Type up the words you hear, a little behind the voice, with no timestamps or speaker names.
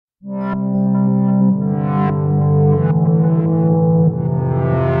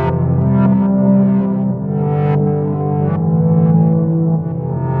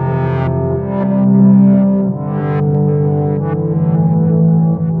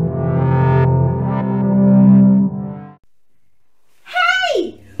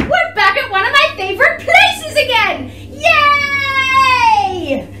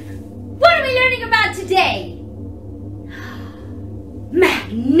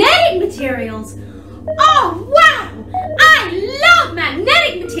Magnetic materials! Oh, wow! I love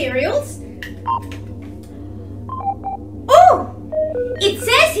magnetic materials! Oh, it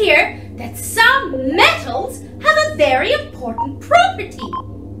says here that some metals have a very important property.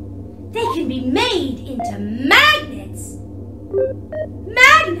 They can be made into magnets.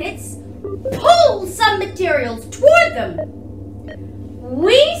 Magnets pull some materials toward them.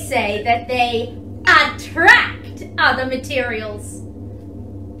 We say that they attract other materials.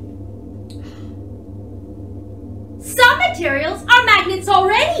 Some materials are magnets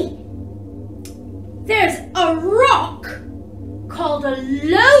already. There's a rock called a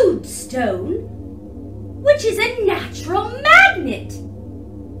lodestone, which is a natural magnet.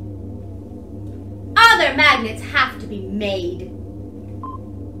 Other magnets have to be made.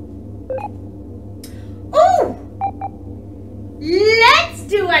 Oh! Let's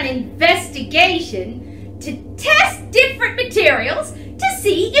do an investigation to test different materials to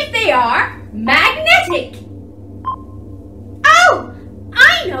see if they are magnetic. Oh,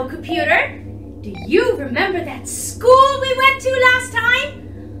 I know, computer. Do you remember that school we went to last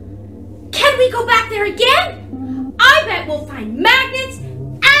time? Can we go back there again? I bet we'll find magnets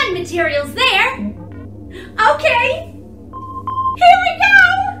and materials there. Okay, here we go.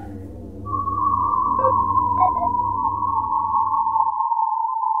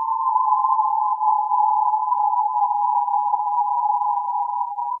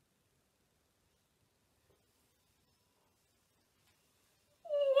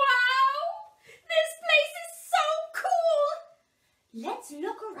 Let's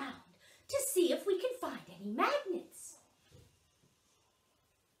look around to see if we can find any magnets.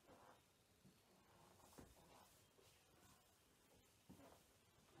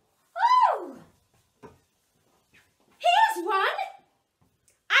 Oh! Here's one!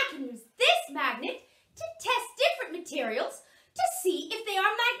 I can use this magnet to test different materials to see if they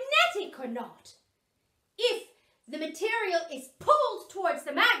are magnetic or not. If the material is pulled towards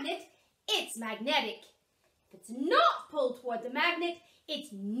the magnet, it's magnetic. If it's not pulled toward the magnet, it's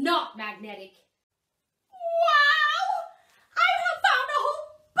not magnetic. Wow! I have found a whole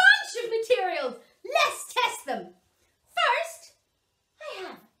bunch of materials. Let's test them. First, I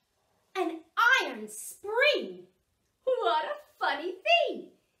have an iron spring. What a funny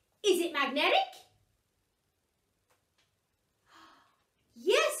thing. Is it magnetic?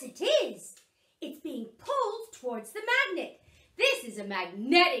 Yes, it is. It's being pulled towards the magnet. This is a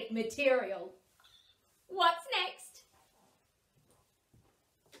magnetic material. What's next?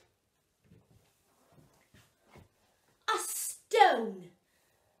 A stone.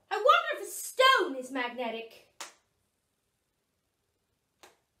 I wonder if a stone is magnetic.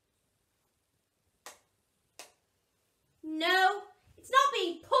 No, it's not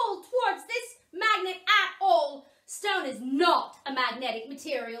being pulled towards this magnet at all. Stone is not a magnetic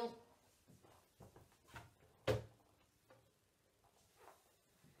material.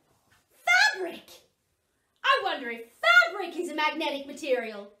 Fabric. I wonder if fabric is a magnetic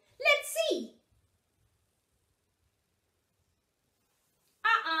material. Let's see.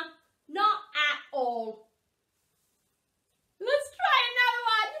 Not at all. Let's try another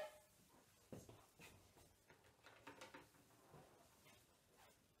one.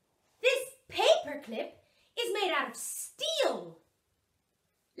 This paper clip is made out of steel.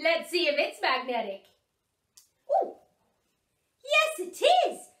 Let's see if it's magnetic. Ooh, yes it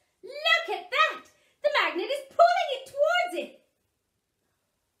is. Look at that. The magnet is pulling it towards it.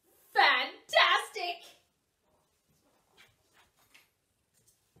 Fantastic!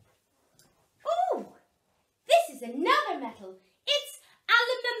 Oh, this is another metal. It's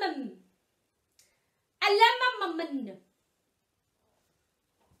aluminum.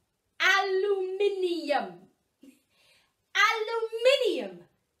 Aluminium.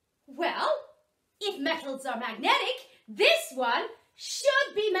 Well, if metals are magnetic, this one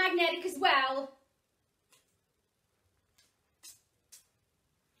should be magnetic as well.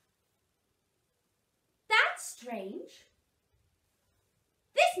 That's strange.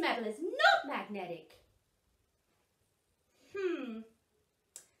 This metal is not magnetic.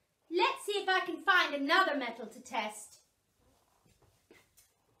 Let's see if I can find another metal to test.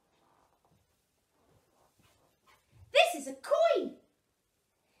 This is a coin.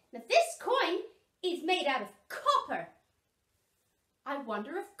 Now this coin is made out of copper. I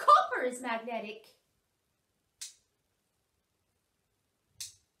wonder if copper is magnetic.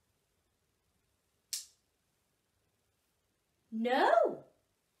 No,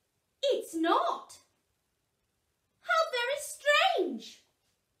 it's not. How very strange.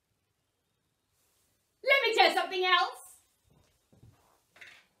 Let me try something else.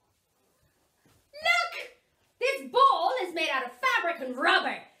 Look, this ball is made out of fabric and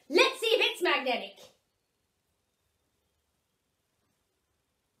rubber. Let's see if it's magnetic.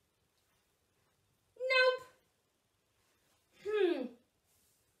 Nope.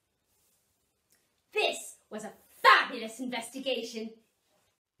 This was a fabulous investigation.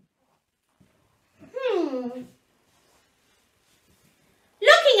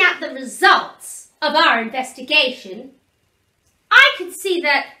 Looking at the results of our investigation, I could see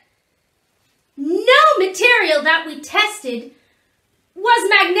that no material that we tested was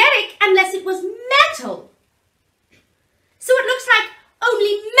magnetic unless it was metal. So it looks like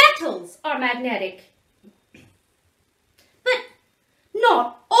only metals are magnetic. But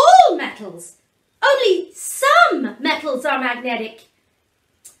not all metals. Only some metals are magnetic.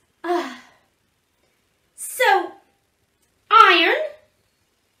 So iron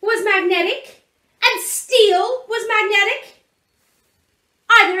was magnetic and steel was magnetic.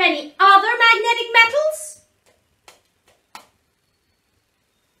 Are there any other magnetic metals?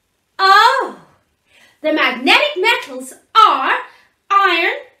 Oh, the magnetic metals are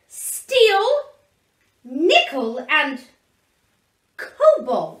iron, steel, nickel, and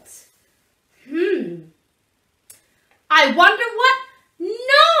cobalt. I wonder what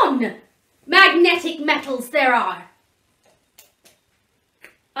non-magnetic metals there are.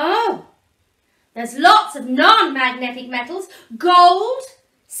 Oh, there's lots of non-magnetic metals. Gold,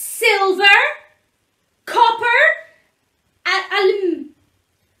 silver, copper, aluminum,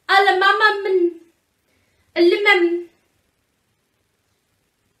 and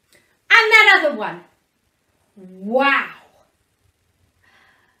that other one. Wow.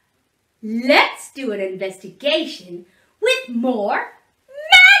 Let's do an investigation with more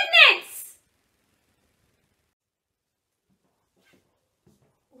magnets.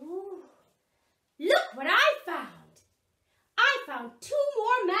 Ooh, look what I found. I found 2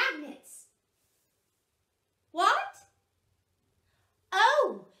 more magnets. What?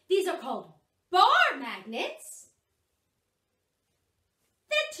 Oh, these are called bar magnets.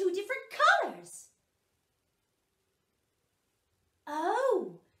 They're 2 different colors.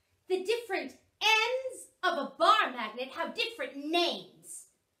 Oh, the different ends of a bar magnet have different names.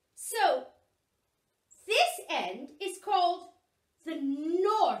 So, this end is called the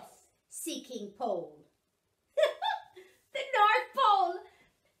north-seeking pole. The North Pole,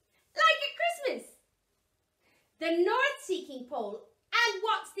 like at Christmas. The north-seeking pole, and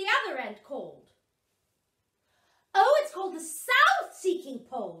what's the other end called? Oh, it's called the south-seeking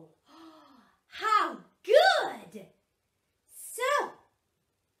pole. How good! So,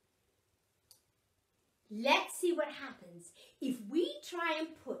 let's see what happens if we try and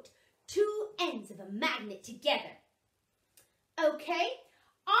put 2 ends of a magnet together. Okay,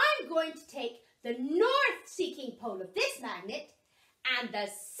 I'm going to take the north-seeking pole of this magnet and the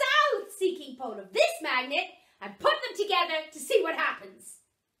south-seeking pole of this magnet and put them together to see what happens.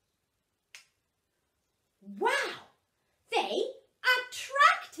 Wow, they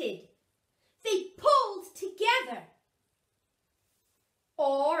attracted. They pulled together.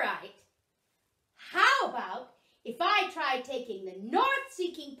 All right. How about if I try taking the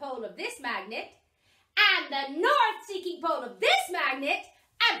north-seeking pole of this magnet and the north-seeking pole of this magnet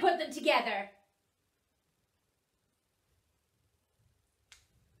and put them together?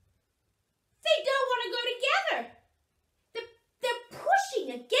 They don't want to go together. They're pushing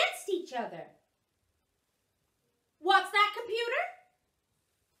against each other. What's that, computer?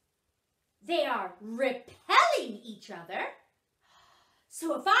 They are repelling each other.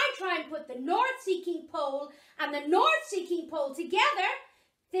 So if I try and put the north-seeking pole and the north-seeking pole together,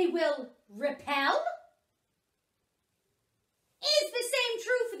 they will repel? Is the same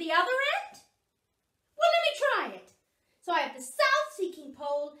true for the other end? Well, let me try it. So I have the south-seeking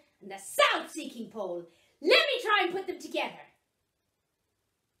pole and the south-seeking pole. Let me try and put them together.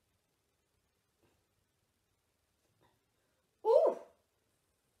 Ooh,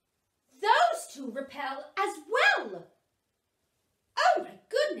 those 2 repel as well. Oh my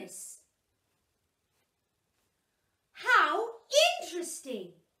goodness! How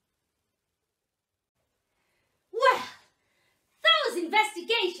interesting! Well, those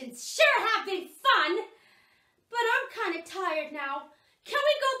investigations sure have been fun, but I'm kind of tired now. Can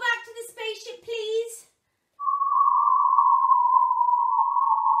we go back to the spaceship, please?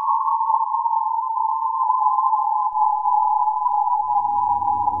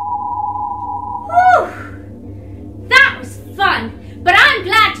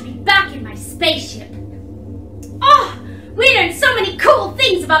 spaceship. Oh, we learned so many cool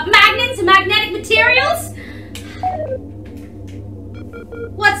things about magnets and magnetic materials.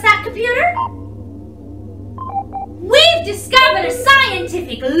 What's that, computer? We've discovered a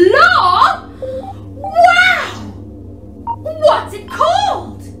scientific law? Wow! What's it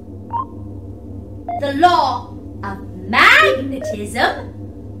called? The law of magnetism?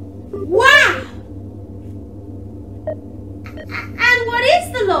 Wow! And what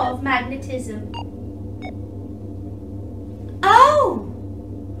is the law of magnetism? Oh!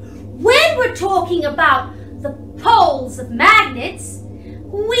 When we're talking about the poles of magnets,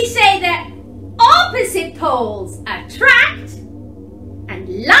 we say that opposite poles attract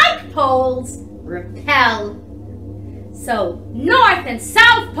and like poles repel. So north and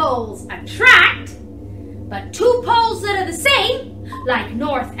south poles attract, but two poles that are the same, like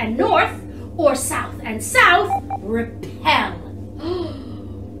north and north or south and south, repel.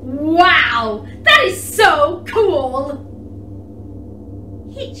 Wow, that is so cool!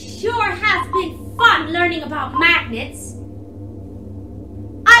 It sure has been fun learning about magnets.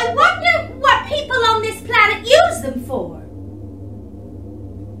 I wonder what people on this planet use them for.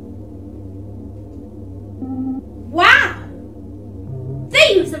 Wow!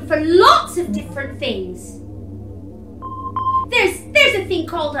 They use them for lots of different things. There's a thing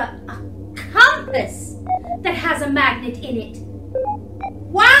called a compass that has a magnet in it.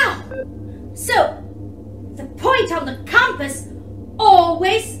 Wow! So, the point on the compass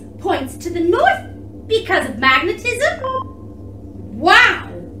always points to the north because of magnetism? Wow!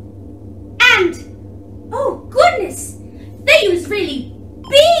 And, oh goodness, they use really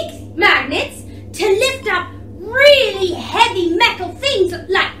big magnets to lift up really heavy metal things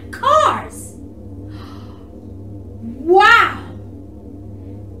like cars. Wow!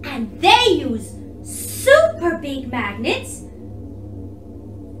 And they use super big magnets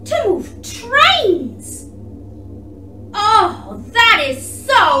to move trains. Oh, that is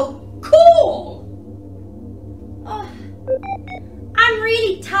so cool! Oh, I'm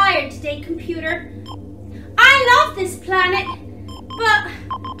really tired today, computer. I love this planet, but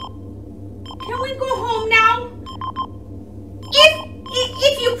can we go home now?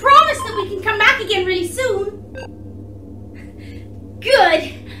 If you promise that we can come back again really soon.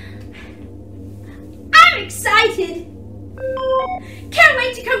 Good. I'm excited. Can't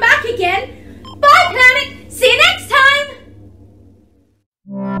wait to come back again. Bye, planet.